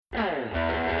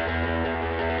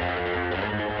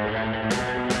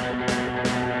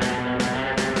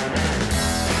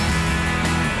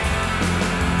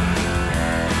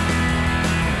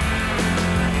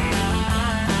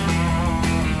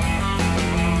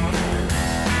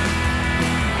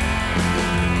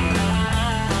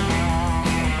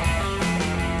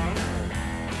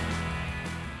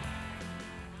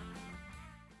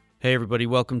Hey, everybody.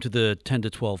 Welcome to the 10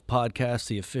 to 12 podcast,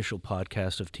 the official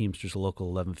podcast of Teamsters Local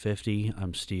 1150.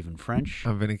 I'm Stephen French.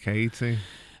 I'm Vinny Caete.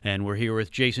 And we're here with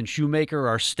Jason Shoemaker,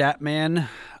 our stat man.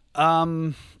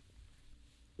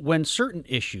 When certain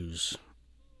issues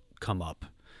come up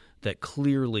that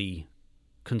clearly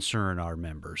concern our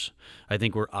members, I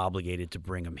think we're obligated to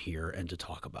bring them here and to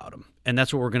talk about them. And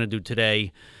that's what we're going to do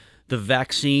today. The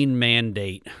vaccine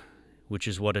mandate, which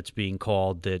is what it's being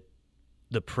called, that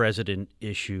the president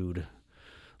issued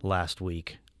last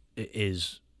week,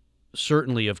 is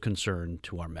certainly of concern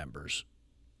to our members.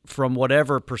 From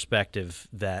whatever perspective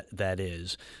that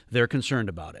is, they're concerned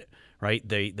about it, right?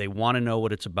 They want to know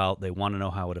what it's about. They want to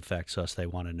know how it affects us. They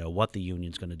want to know what the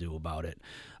union's going to do about it.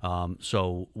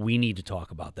 So we need to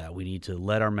talk about that. We need to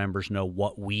let our members know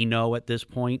what we know at this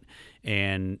point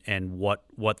and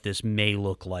what this may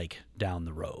look like down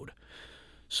the road.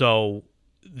 So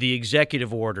the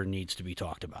executive order needs to be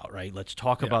talked about, right? Let's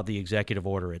talk about the executive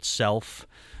order itself.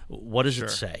 What does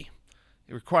it say?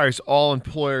 It requires all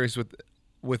employers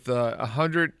with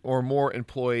 100 or more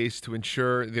employees to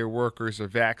ensure their workers are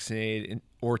vaccinated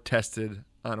or tested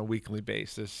on a weekly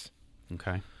basis.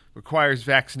 Okay. Requires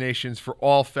vaccinations for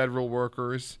all federal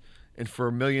workers and for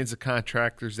millions of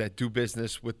contractors that do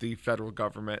business with the federal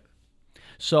government.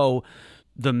 So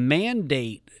the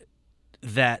mandate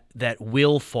that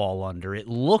will fall under, it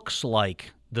looks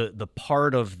like the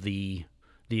part of the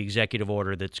executive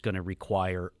order that's going to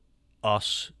require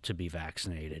us to be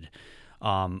vaccinated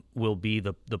will be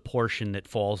the portion that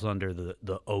falls under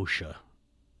the OSHA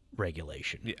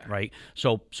regulation, right?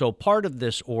 So part of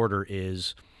this order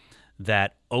is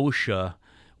that OSHA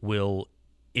will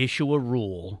issue a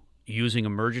rule using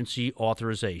emergency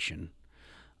authorization,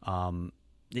 what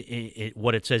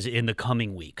it says in the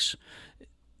coming weeks.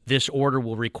 This order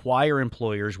will require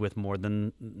employers with more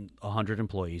than 100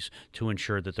 employees to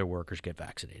ensure that their workers get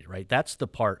vaccinated, right? That's the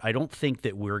part. I don't think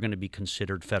that we're going to be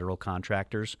considered federal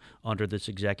contractors under this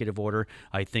executive order.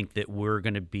 I think that we're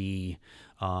going to be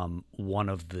one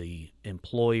of the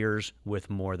employers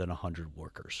with more than 100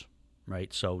 workers,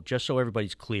 right? So just so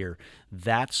everybody's clear,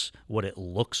 that's what it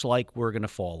looks like we're going to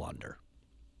fall under,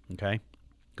 okay?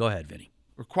 Go ahead, Vinny.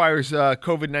 Requires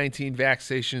COVID-19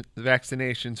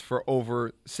 vaccinations for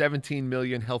over 17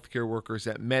 million healthcare workers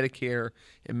at Medicare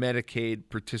and Medicaid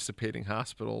participating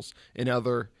hospitals and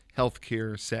other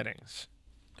healthcare settings.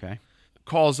 Okay.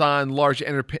 Calls on large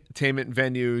entertainment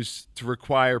venues to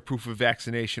require proof of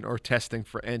vaccination or testing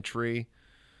for entry.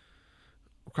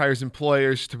 Requires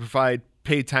employers to provide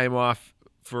paid time off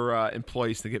for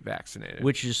employees to get vaccinated.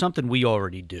 Which is something we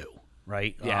already do.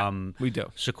 Right? Yeah, we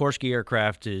do. Sikorsky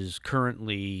Aircraft is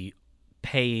currently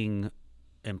paying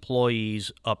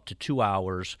employees up to 2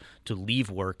 hours to leave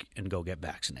work and go get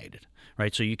vaccinated,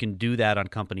 right? So you can do that on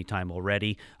company time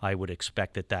already. I would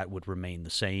expect that would remain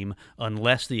the same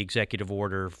unless the executive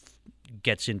order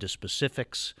gets into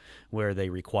specifics where they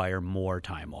require more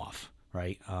time off,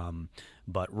 right?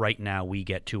 But right now we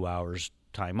get 2 hours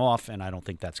time off, and I don't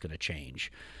think that's going to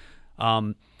change.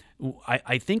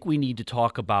 I think we need to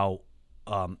talk about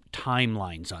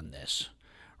timelines on this,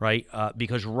 right?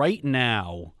 Because right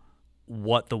now,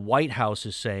 what the White House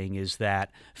is saying is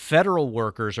that federal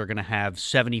workers are going to have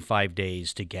 75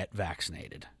 days to get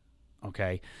vaccinated,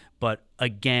 okay? But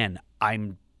again,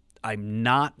 I'm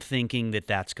not thinking that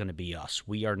that's going to be us.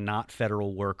 We are not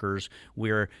federal workers.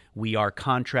 We are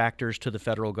contractors to the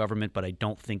federal government, but I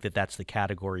don't think that that's the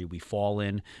category we fall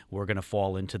in. We're going to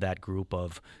fall into that group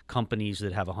of companies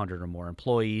that have 100 or more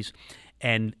employees.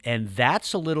 And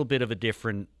that's a little bit of a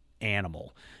different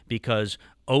animal because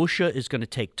OSHA is going to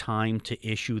take time to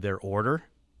issue their order.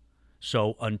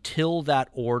 So until that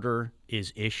order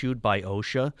is issued by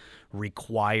OSHA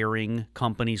requiring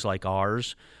companies like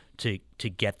ours to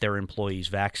get their employees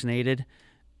vaccinated,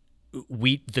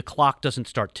 the clock doesn't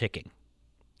start ticking,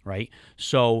 right?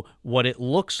 So what it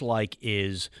looks like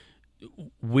is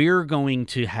we're going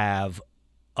to have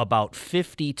about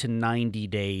 50 to 90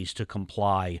 days to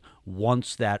comply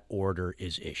once that order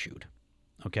is issued,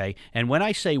 okay? And when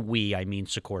I say we, I mean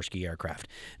Sikorsky Aircraft.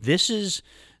 This is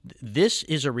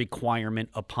a requirement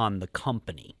upon the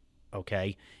company,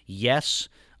 okay? Yes,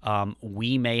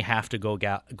 we may have to go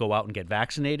out and get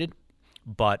vaccinated,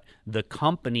 but the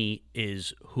company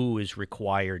is who is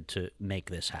required to make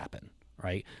this happen,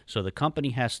 right? So the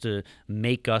company has to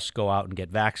make us go out and get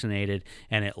vaccinated,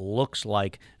 and it looks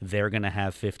like they're going to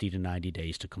have 50 to 90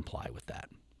 days to comply with that.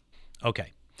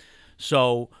 Okay,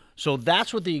 so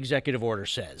that's what the executive order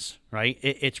says, right?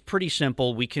 It's pretty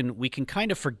simple. We can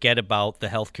kind of forget about the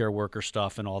healthcare worker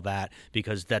stuff and all that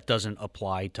because that doesn't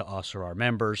apply to us or our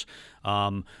members.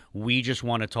 We just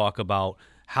want to talk about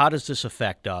how does this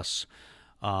affect us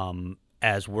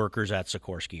as workers at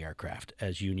Sikorsky Aircraft,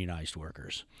 as unionized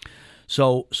workers?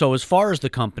 So as far as the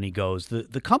company goes,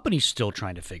 the company's still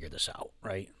trying to figure this out,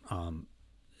 right?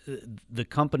 The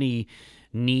company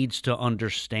needs to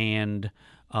understand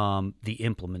the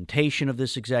implementation of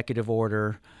this executive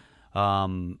order.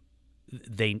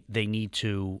 They need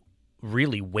to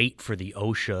really wait for the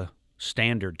OSHA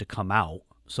standard to come out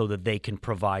so that they can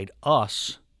provide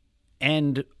us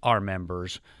and our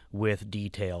members with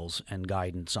details and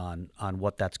guidance on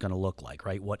what that's going to look like,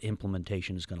 right? What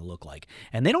implementation is going to look like.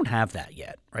 And they don't have that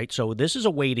yet, right? So this is a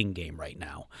waiting game right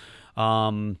now.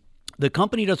 The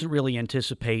company doesn't really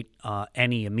anticipate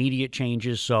any immediate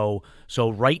changes. So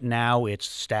right now it's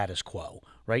status quo.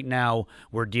 Right now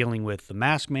we're dealing with the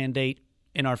mask mandate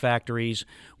in our factories.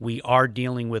 We are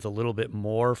dealing with a little bit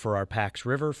more for our Pax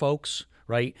River folks,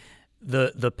 right?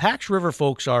 The Pax River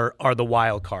folks are the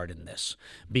wild card in this,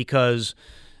 because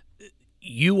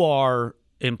you are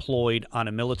employed on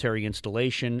a military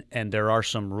installation, and there are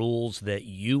some rules that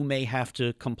you may have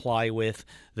to comply with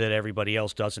that everybody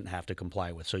else doesn't have to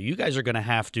comply with. So you guys are going to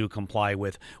have to comply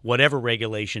with whatever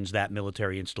regulations that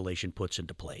military installation puts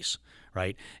into place,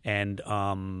 right? And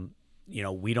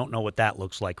we don't know what that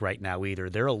looks like right now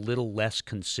either. They're a little less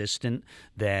consistent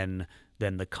than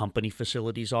the company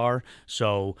facilities are.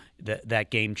 So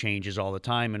that game changes all the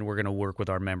time, and we're going to work with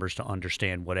our members to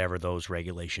understand whatever those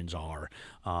regulations are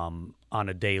on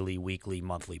a daily, weekly,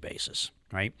 monthly basis,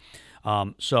 right?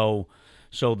 Again,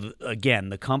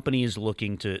 the company is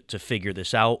looking to figure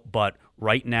this out, but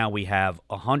right now we have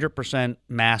 100%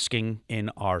 masking in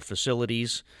our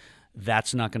facilities.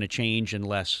 That's not going to change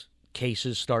unless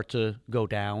cases start to go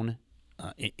down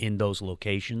in those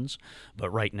locations. But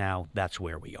right now, that's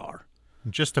where we are.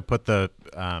 Just to put the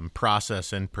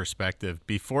process in perspective,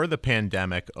 before the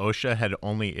pandemic, OSHA had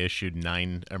only issued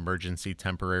 9 emergency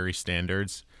temporary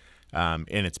standards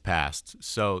in its past.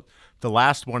 So the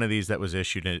last one of these that was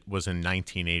issued was in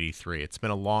 1983. It's been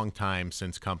a long time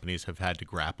since companies have had to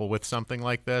grapple with something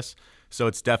like this. So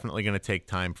it's definitely going to take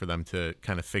time for them to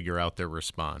kind of figure out their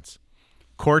response.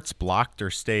 Courts blocked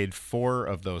or stayed 4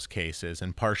 of those cases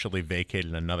and partially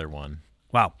vacated another one.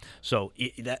 Wow. So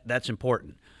that's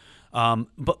important.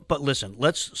 But listen,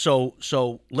 let's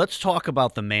talk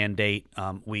about the mandate.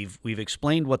 We've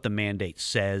explained what the mandate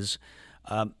says.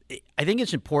 I think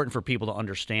it's important for people to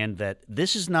understand that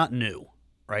this is not new,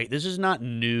 right? This is not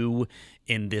new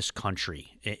in this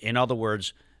country. In other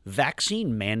words,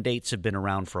 vaccine mandates have been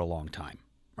around for a long time,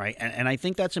 right? And I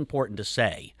think that's important to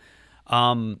say.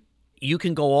 You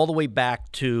can go all the way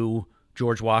back to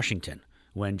George Washington,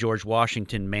 when George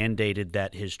Washington mandated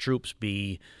that his troops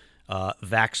be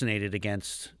vaccinated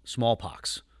against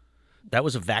smallpox. That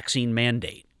was a vaccine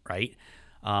mandate, right?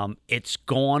 It's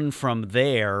gone from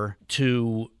there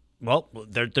to,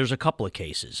 there's a couple of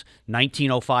cases.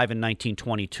 1905 and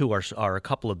 1922 are a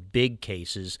couple of big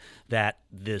cases that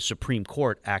the Supreme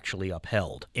Court actually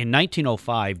upheld. In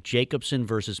 1905, Jacobson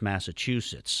versus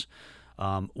Massachusetts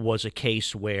was a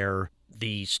case where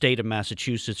the state of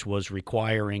Massachusetts was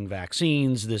requiring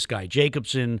vaccines. This guy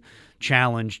Jacobson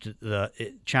challenged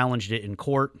it in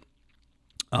court,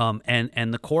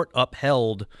 and the court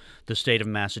upheld the state of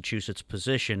Massachusetts'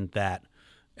 position that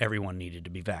everyone needed to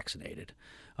be vaccinated.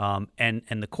 And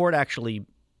the court actually,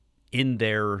 in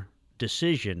their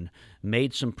decision,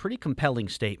 made some pretty compelling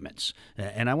statements,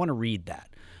 and I want to read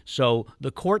that. So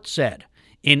the court said,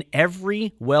 "In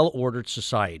every well-ordered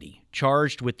society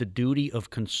charged with the duty of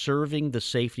conserving the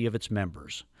safety of its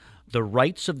members, the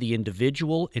rights of the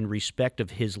individual in respect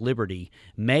of his liberty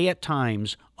may at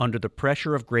times, under the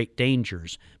pressure of great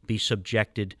dangers, be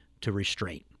subjected to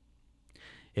restraint."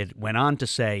 It went on to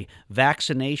say,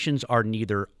 "Vaccinations are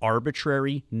neither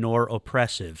arbitrary nor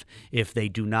oppressive if they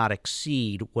do not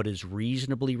exceed what is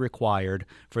reasonably required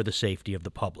for the safety of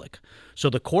the public." So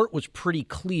the court was pretty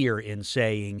clear in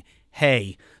saying,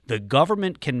 hey, the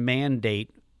government can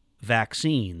mandate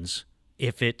vaccines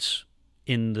if it's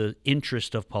in the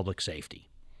interest of public safety.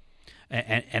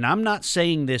 And I'm not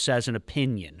saying this as an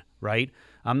opinion, right?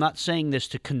 I'm not saying this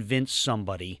to convince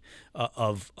somebody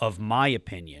of my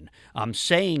opinion. I'm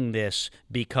saying this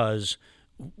because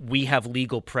we have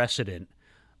legal precedent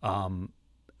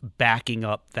backing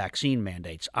up vaccine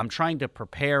mandates. I'm trying to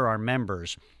prepare our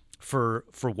members for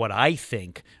what I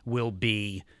think will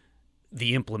be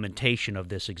the implementation of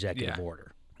this executive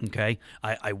order. Okay?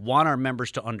 I want our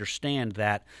members to understand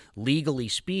that, legally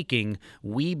speaking,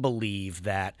 we believe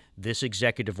that this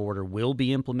executive order will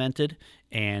be implemented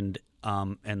and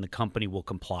the company will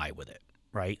comply with it.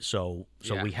 right? So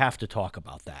Yeah. we have to talk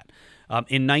about that.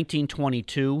 In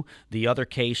 1922, the other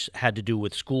case had to do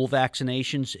with school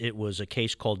vaccinations. It was a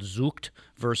case called Zucht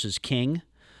versus King,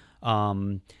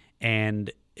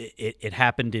 and it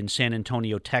happened in San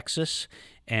Antonio, Texas,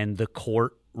 and the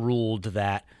court ruled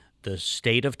that the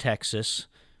state of Texas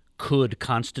could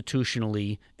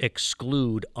constitutionally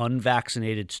exclude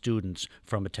unvaccinated students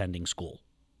from attending school.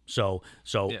 So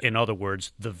in other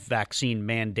words, the vaccine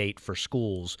mandate for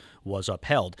schools was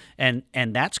upheld, and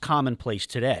that's commonplace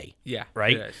today. Yeah,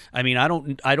 right. it is. I mean, I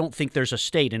don't think there's a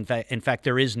state. In fact,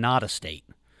 there is not a state.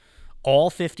 All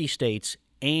 50 states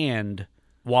and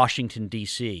Washington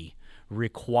D.C.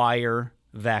 require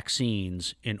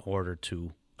vaccines in order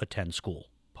to attend school,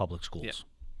 public schools. Yeah.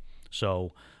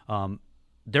 So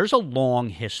there's a long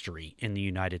history in the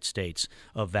United States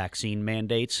of vaccine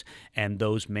mandates, and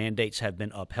those mandates have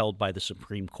been upheld by the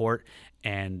Supreme Court.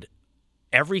 And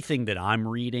everything that I'm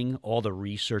reading, all the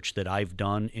research that I've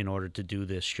done in order to do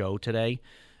this show today,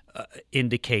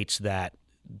 indicates that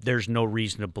there's no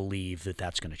reason to believe that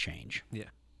that's going to change. Yeah.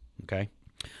 Okay?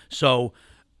 So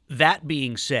that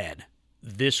being said,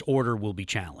 this order will be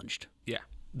challenged. Yeah.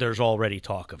 There's already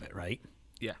talk of it, right?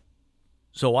 Yeah.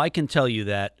 So I can tell you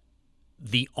that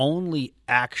the only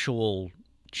actual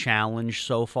challenge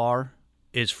so far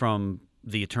is from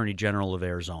the Attorney General of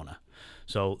Arizona.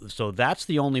 So that's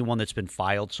the only one that's been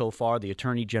filed so far. The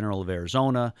Attorney General of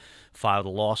Arizona filed a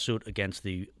lawsuit against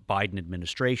the Biden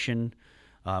administration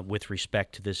with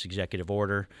respect to this executive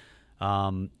order.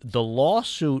 The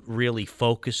lawsuit really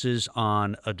focuses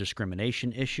on a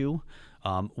discrimination issue.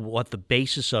 What the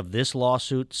basis of this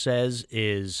lawsuit says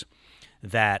is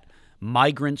that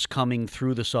migrants coming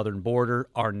through the southern border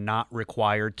are not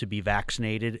required to be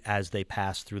vaccinated as they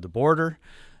pass through the border.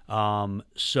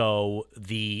 So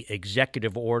the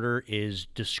executive order is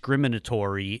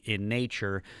discriminatory in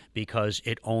nature because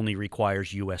it only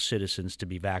requires U.S. citizens to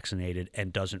be vaccinated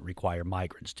and doesn't require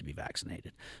migrants to be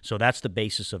vaccinated. So that's the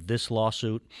basis of this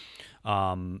lawsuit.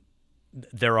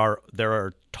 There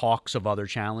are talks of other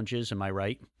challenges. Am I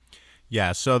right?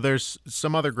 Yeah, so there's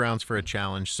some other grounds for a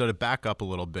challenge. So to back up a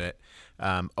little bit,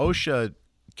 OSHA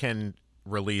can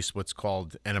release what's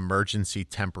called an emergency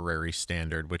temporary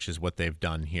standard, which is what they've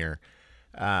done here.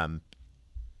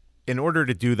 In order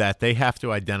to do that, they have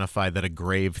to identify that a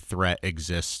grave threat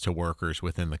exists to workers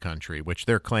within the country, which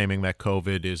they're claiming that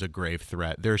COVID is a grave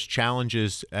threat. There's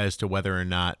challenges as to whether or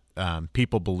not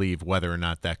people believe whether or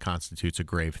not that constitutes a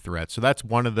grave threat. So that's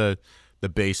one of the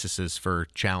bases for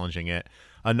challenging it.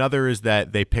 Another is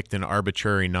that they picked an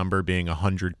arbitrary number, being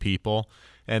 100 people,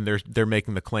 and they're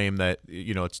making the claim that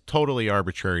it's totally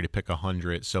arbitrary to pick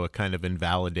 100, so it kind of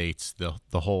invalidates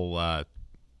the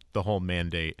whole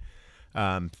mandate.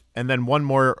 And then one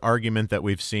more argument that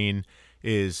we've seen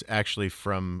is actually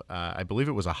from I believe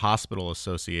it was a hospital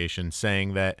association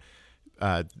saying that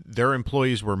their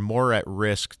employees were more at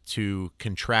risk to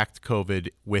contract COVID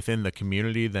within the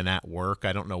community than at work.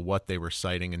 I don't know what they were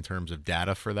citing in terms of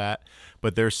data for that,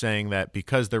 but they're saying that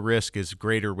because the risk is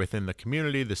greater within the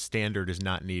community, the standard is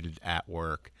not needed at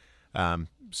work.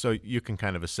 So you can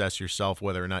kind of assess yourself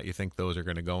whether or not you think those are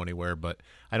going to go anywhere, but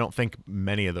I don't think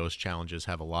many of those challenges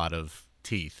have a lot of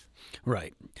teeth.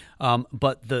 Right.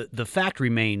 But the fact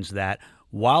remains that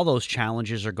while those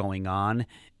challenges are going on,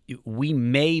 we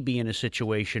may be in a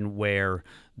situation where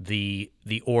the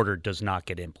order does not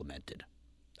get implemented.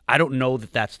 I don't know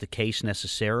that that's the case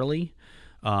necessarily,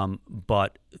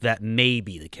 but that may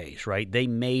be the case, right? They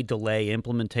may delay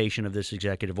implementation of this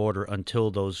executive order until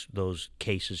those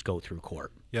cases go through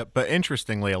court. Yeah, but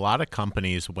interestingly, a lot of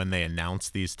companies, when they announce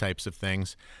these types of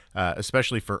things,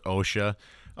 especially for OSHA,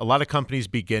 a lot of companies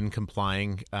begin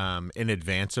complying in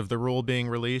advance of the rule being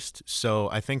released. So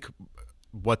I think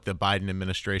what the Biden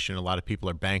administration, a lot of people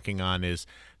are banking on is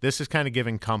this is kind of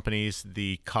giving companies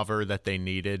the cover that they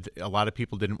needed. A lot of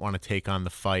people didn't want to take on the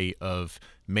fight of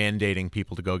mandating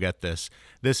people to go get this.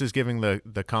 This is giving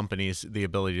the companies the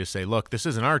ability to say, look, this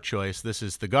isn't our choice. This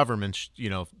is the government's,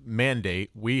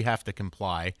 mandate. We have to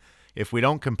comply. If we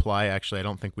don't comply, actually, I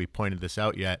don't think we pointed this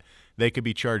out yet, they could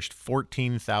be charged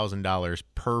 $14,000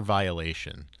 per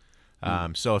violation.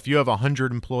 So if you have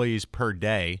 100 employees per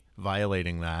day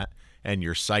violating that, and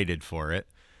you're cited for it,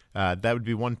 that would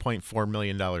be $1.4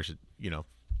 million,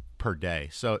 per day.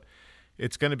 So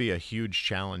it's going to be a huge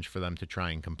challenge for them to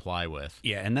try and comply with.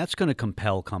 Yeah, and that's going to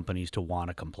compel companies to want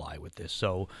to comply with this.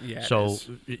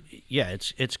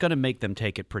 It's going to make them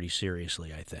take it pretty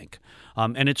seriously, I think.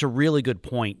 And it's a really good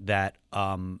point that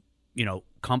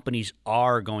companies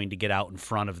are going to get out in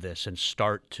front of this and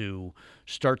start to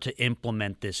start to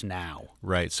implement this now.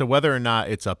 Right. So whether or not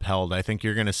it's upheld, I think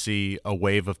you're going to see a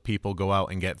wave of people go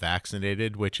out and get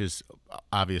vaccinated, which is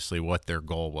obviously what their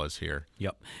goal was here.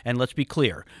 Yep. And let's be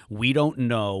clear. We don't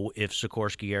know if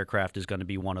Sikorsky Aircraft is going to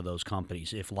be one of those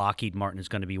companies, if Lockheed Martin is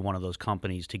going to be one of those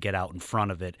companies to get out in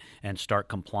front of it and start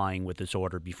complying with this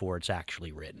order before it's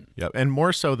actually written. Yep. And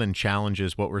more so than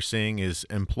challenges, what we're seeing is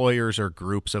employers or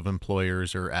groups of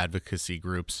employers or advocacy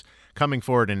groups coming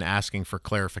forward and asking for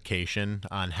clarification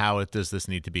on how does this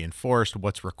need to be enforced,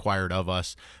 what's required of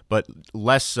us, but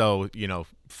less so,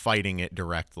 fighting it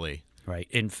directly. Right.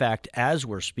 In fact, as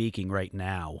we're speaking right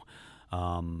now,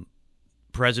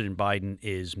 President Biden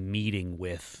is meeting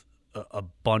with a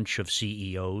bunch of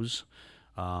CEOs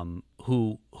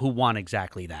who want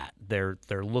exactly that. They're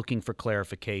looking for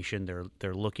clarification.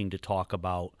 They're looking to talk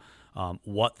about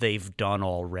what they've done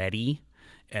already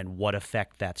and what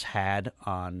effect that's had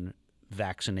on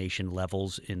vaccination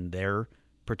levels in their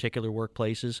particular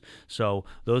workplaces. So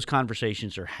those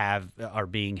conversations are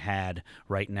being had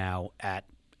right now at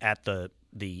the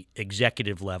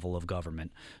executive level of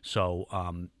government. So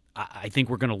I think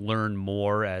we're going to learn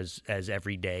more as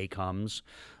every day comes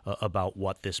about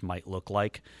what this might look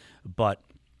like. But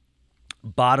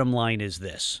bottom line is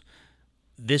this: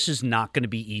 this is not going to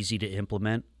be easy to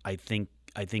implement. I think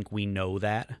we know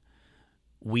that.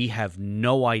 We have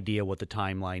no idea what the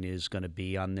timeline is going to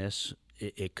be on this.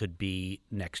 It could be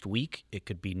next week. It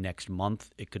could be next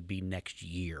month. It could be next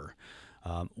year.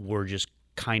 We're just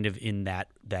kind of in that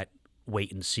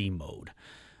wait and see mode.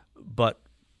 But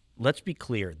let's be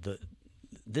clear.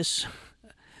 This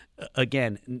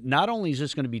again, not only is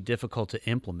this going to be difficult to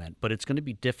implement, but it's going to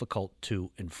be difficult to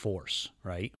enforce,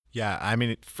 right? Yeah, I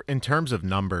mean, in terms of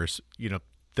numbers,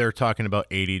 they're talking about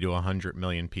 80 to 100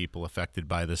 million people affected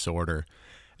by this order.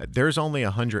 There's only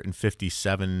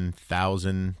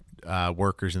 157,000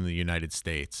 workers in the United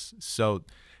States. So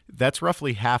that's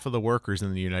roughly half of the workers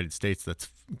in the United States that's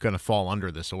going to fall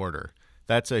under this order.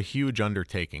 That's a huge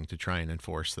undertaking to try and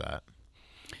enforce that.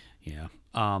 Yeah.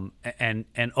 And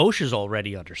OSHA's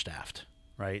already understaffed,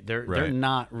 right? They're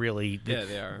not really. Yeah,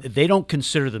 they are. They don't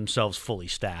consider themselves fully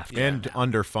staffed. And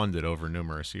underfunded over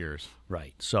numerous years.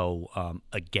 Right. So,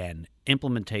 again,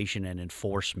 implementation and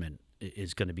enforcement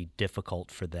is going to be difficult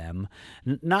for them.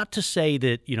 Not to say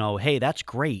that, hey, that's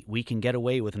great. We can get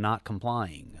away with not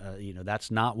complying. That's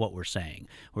not what we're saying.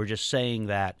 We're just saying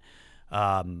that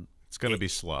it's going to be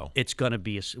slow. It's going to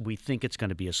be we think it's going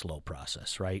to be a slow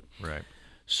process, right? Right.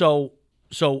 So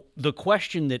the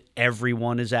question that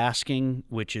everyone is asking,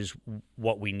 which is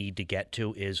what we need to get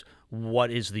to, is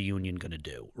what is the union going to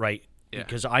do, right? Yeah.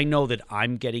 Because I know that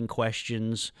I'm getting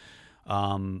questions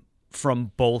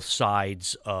from both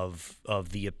sides of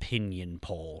the opinion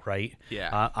poll, right?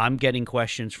 Yeah. I'm getting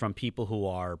questions from people who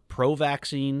are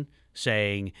pro-vaccine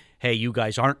saying, hey, you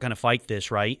guys aren't going to fight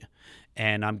this, right?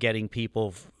 And I'm getting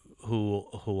people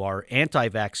who are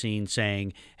anti-vaccine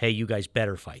saying, hey, you guys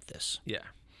better fight this. Yeah.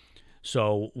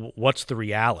 So what's the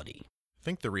reality? I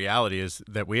think the reality is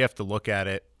that we have to look at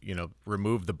it,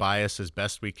 remove the bias as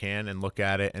best we can and look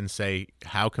at it and say,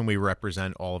 how can we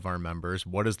represent all of our members?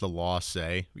 What does the law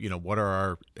say? What are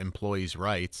our employees'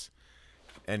 rights?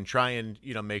 And try and,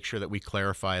 make sure that we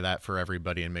clarify that for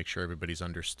everybody and make sure everybody's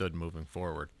understood moving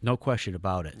forward. No question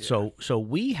about it. Yeah. So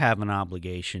we have an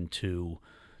obligation to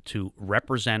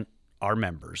represent our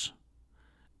members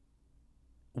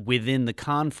within the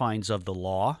confines of the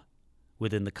law,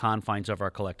 within the confines of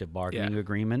our collective bargaining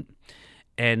agreement.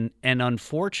 And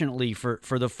unfortunately,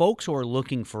 for the folks who are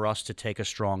looking for us to take a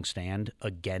strong stand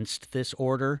against this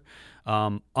order,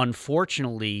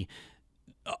 unfortunately,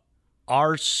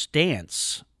 our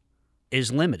stance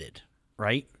is limited,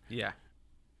 right? Yeah.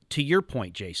 To your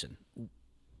point, Jason,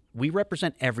 we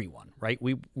represent everyone, right?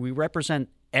 We represent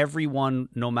everyone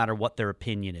no matter what their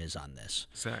opinion is on this.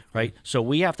 Exactly. Right? So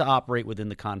we have to operate within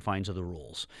the confines of the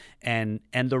rules. And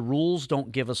the rules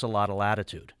don't give us a lot of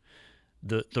latitude.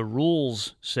 The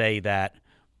rules say that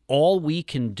all we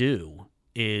can do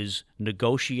is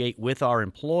negotiate with our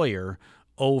employer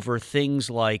over things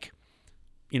like,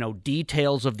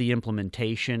 details of the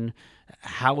implementation,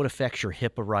 how it affects your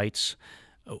HIPAA rights.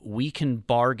 We can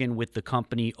bargain with the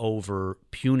company over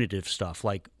punitive stuff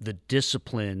like the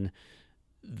discipline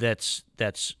that's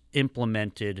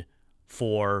implemented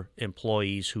for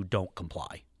employees who don't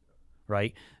comply,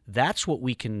 right? That's what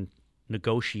we can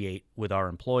negotiate with our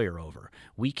employer over.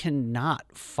 We cannot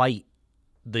fight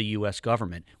the U.S.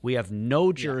 government. We have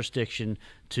no jurisdiction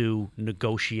to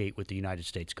negotiate with the United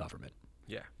States government.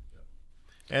 Yeah.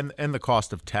 And the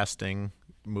cost of testing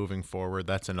moving forward,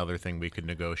 that's another thing we could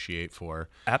negotiate for.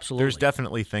 Absolutely. There's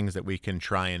definitely things that we can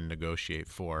try and negotiate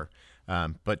for.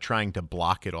 but trying to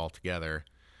block it altogether.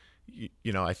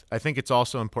 I think it's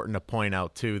also important to point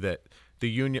out too that the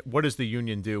union. What does the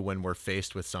union do when we're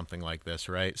faced with something like this,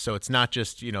 right? So it's not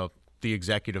just the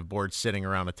executive board sitting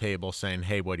around a table saying,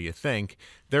 "Hey, what do you think?"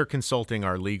 They're consulting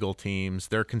our legal teams,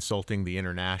 they're consulting the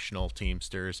international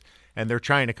Teamsters, and they're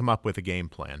trying to come up with a game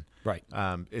plan. Right.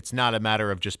 It's not a matter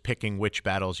of just picking which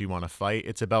battles you want to fight.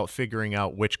 It's about figuring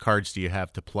out which cards do you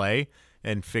have to play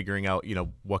and figuring out,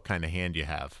 what kind of hand you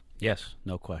have. Yes,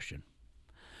 no question.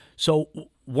 So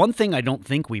one thing I don't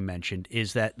think we mentioned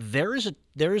is that there is a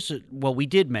well, we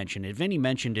did mention it. Vinny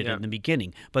mentioned it in the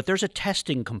beginning, but there's a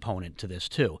testing component to this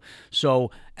too.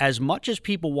 So as much as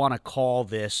people want to call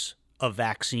this a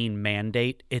vaccine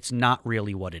mandate, it's not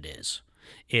really what it is.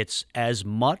 It's as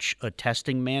much a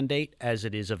testing mandate as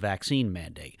it is a vaccine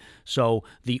mandate. So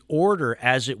the order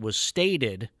as it was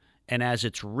stated and as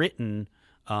it's written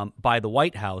by the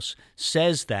White House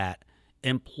says that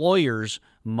employers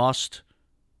must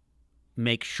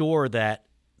make sure that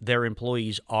their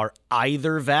employees are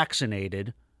either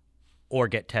vaccinated or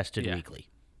get tested weekly.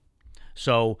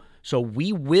 So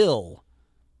we will,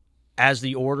 as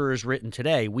the order is written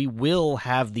today, we will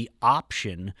have the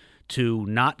option to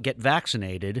not get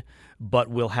vaccinated, but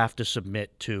we'll have to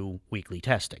submit to weekly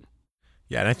testing.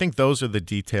 Yeah, and I think those are the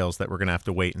details that we're going to have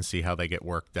to wait and see how they get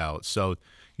worked out. So,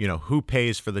 who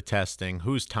pays for the testing,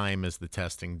 whose time is the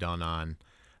testing done on,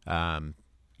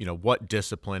 what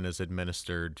discipline is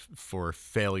administered for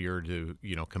failure to,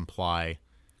 comply.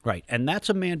 Right, and that's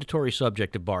a mandatory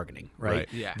subject of bargaining, right?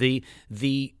 Yeah.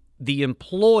 The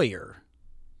employer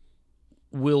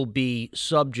will be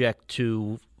subject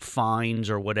to fines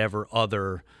or whatever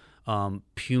other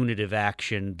punitive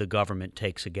action the government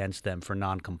takes against them for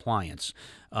noncompliance.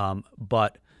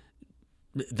 But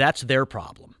that's their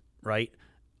problem, right?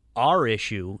 Our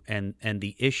issue and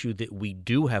the issue that we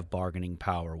do have bargaining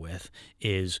power with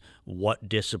is what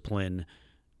discipline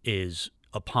is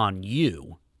upon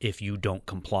you if you don't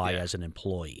comply as an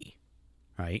employee,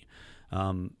 right?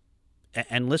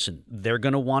 And listen, they're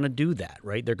going to want to do that,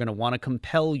 right? They're going to want to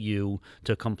compel you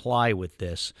to comply with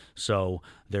this. So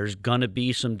there's going to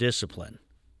be some discipline.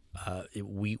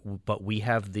 But we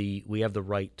have the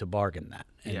right to bargain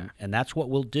that, and that's what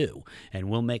we'll do, and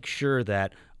we'll make sure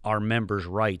that our members'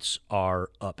 rights are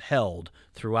upheld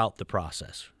throughout the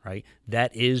process, right?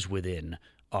 That is within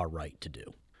our right to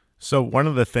do. So one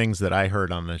of the things that I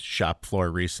heard on the shop floor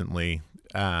recently,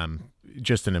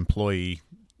 just an employee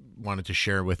wanted to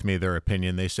share with me their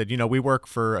opinion. They said, we work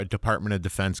for a Department of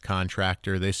Defense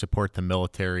contractor. They support the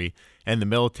military, and the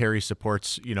military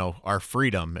supports, our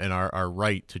freedom and our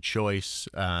right to choice.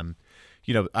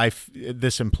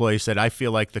 This employee said, I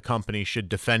feel like the company should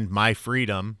defend my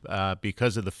freedom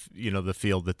because of the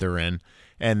field that they're in,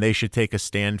 and they should take a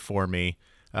stand for me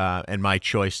and my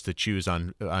choice to choose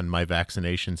on my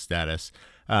vaccination status.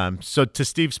 So to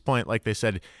Steve's point, like they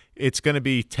said, it's going to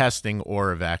be testing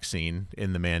or a vaccine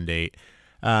in the mandate.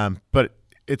 But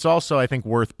it's also, I think,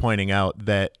 worth pointing out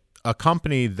that a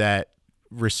company that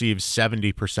receives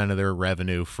 70% of their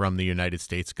revenue from the United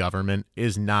States government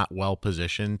is not well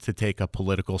positioned to take a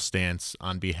political stance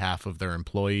on behalf of their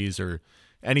employees or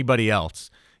anybody else.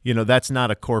 That's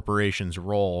not a corporation's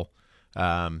role,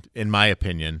 in my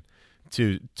opinion,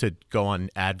 to go and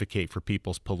advocate for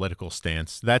people's political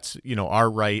stance. That's, our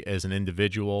right as an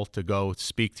individual to go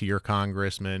speak to your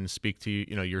congressman, speak to,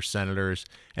 your senators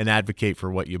and advocate for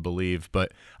what you believe.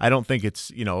 But I don't think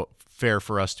it's, fair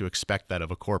for us to expect that of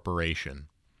a corporation.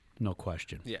 No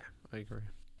question. Yeah, I agree.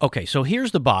 Okay, so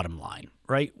here's the bottom line,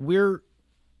 right? We're,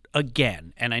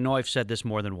 again, and I know I've said this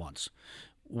more than once,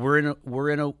 we're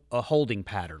in a holding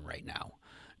pattern right now.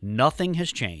 Nothing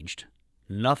has changed.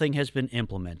 Nothing has been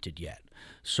implemented yet.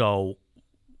 So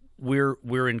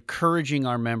we're encouraging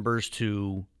our members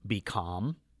to be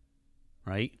calm,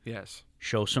 right? Yes.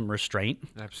 Show some restraint.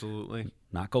 Absolutely.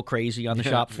 Not go crazy on the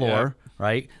shop floor,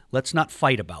 right? Let's not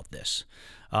fight about this.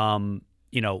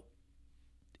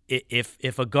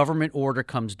 If a government order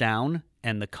comes down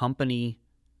and the company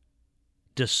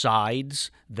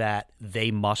decides that they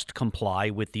must comply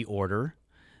with the order,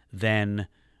 then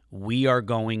we are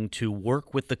going to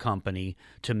work with the company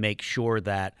to make sure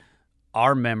that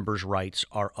our members' rights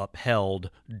are upheld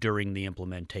during the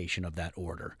implementation of that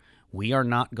order. We are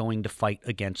not going to fight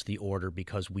against the order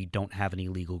because we don't have any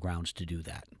legal grounds to do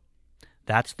that.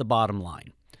 That's the bottom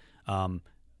line.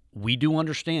 We do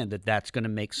understand that that's going to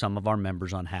make some of our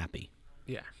members unhappy.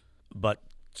 Yeah. But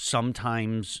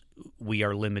sometimes we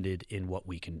are limited in what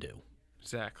we can do.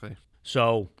 Exactly.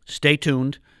 So stay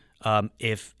tuned.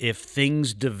 If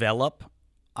things develop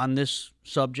on this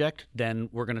subject, then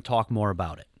we're going to talk more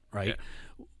about it, right? Yeah.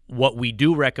 What we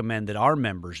do recommend that our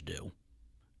members do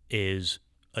is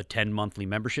attend monthly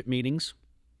membership meetings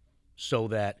so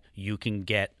that you can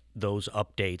get those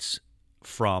updates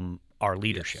from our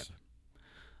leadership.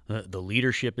 Yes. The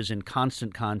leadership is in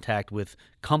constant contact with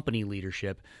company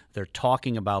leadership. They're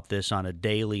talking about this on a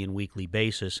daily and weekly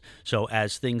basis. So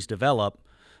as things develop,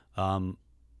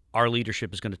 our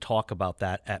leadership is going to talk about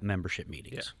that at membership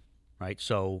meetings. Yeah. Right?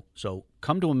 So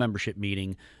come to a membership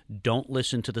meeting. Don't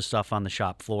listen to the stuff on the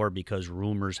shop floor because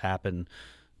rumors happen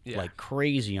like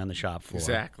crazy on the shop floor.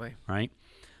 Exactly. Right?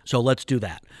 So let's do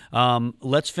that.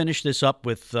 Let's finish this up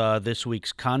with this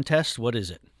week's contest. What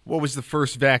is it? What was the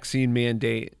first vaccine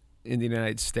mandate in the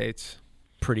United States?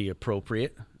 Pretty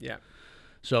appropriate. Yeah.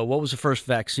 So what was the first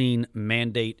vaccine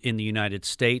mandate in the United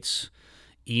States?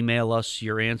 Email us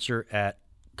your answer at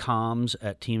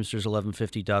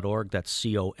comms@teamsters1150.org. That's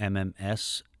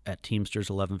COMMS at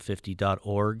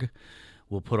teamsters1150.org.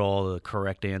 We'll put all the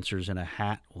correct answers in a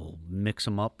hat. We'll mix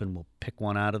them up, and we'll pick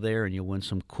one out of there, and you'll win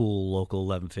some cool local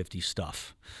 1150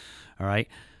 stuff. All right?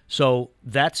 So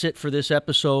that's it for this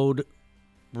episode.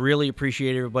 Really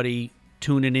appreciate everybody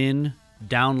tuning in,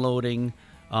 downloading.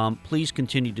 Please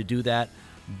continue to do that.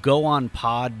 Go on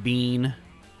Podbean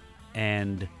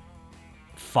and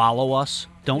follow us.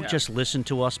 Don't just listen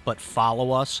to us, but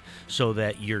follow us so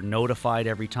that you're notified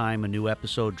every time a new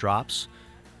episode drops.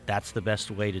 That's the best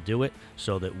way to do it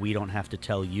so that we don't have to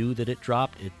tell you that it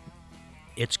dropped.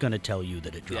 It's going to tell you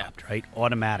that it dropped, right?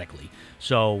 Automatically.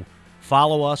 So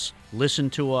follow us, listen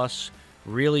to us.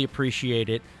 Really appreciate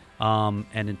it. And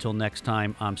until next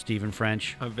time, I'm Stephen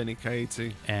French. I'm Vinny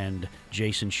Caizzi. And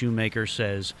Jason Shoemaker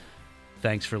says,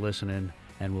 thanks for listening,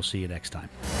 and we'll see you next time.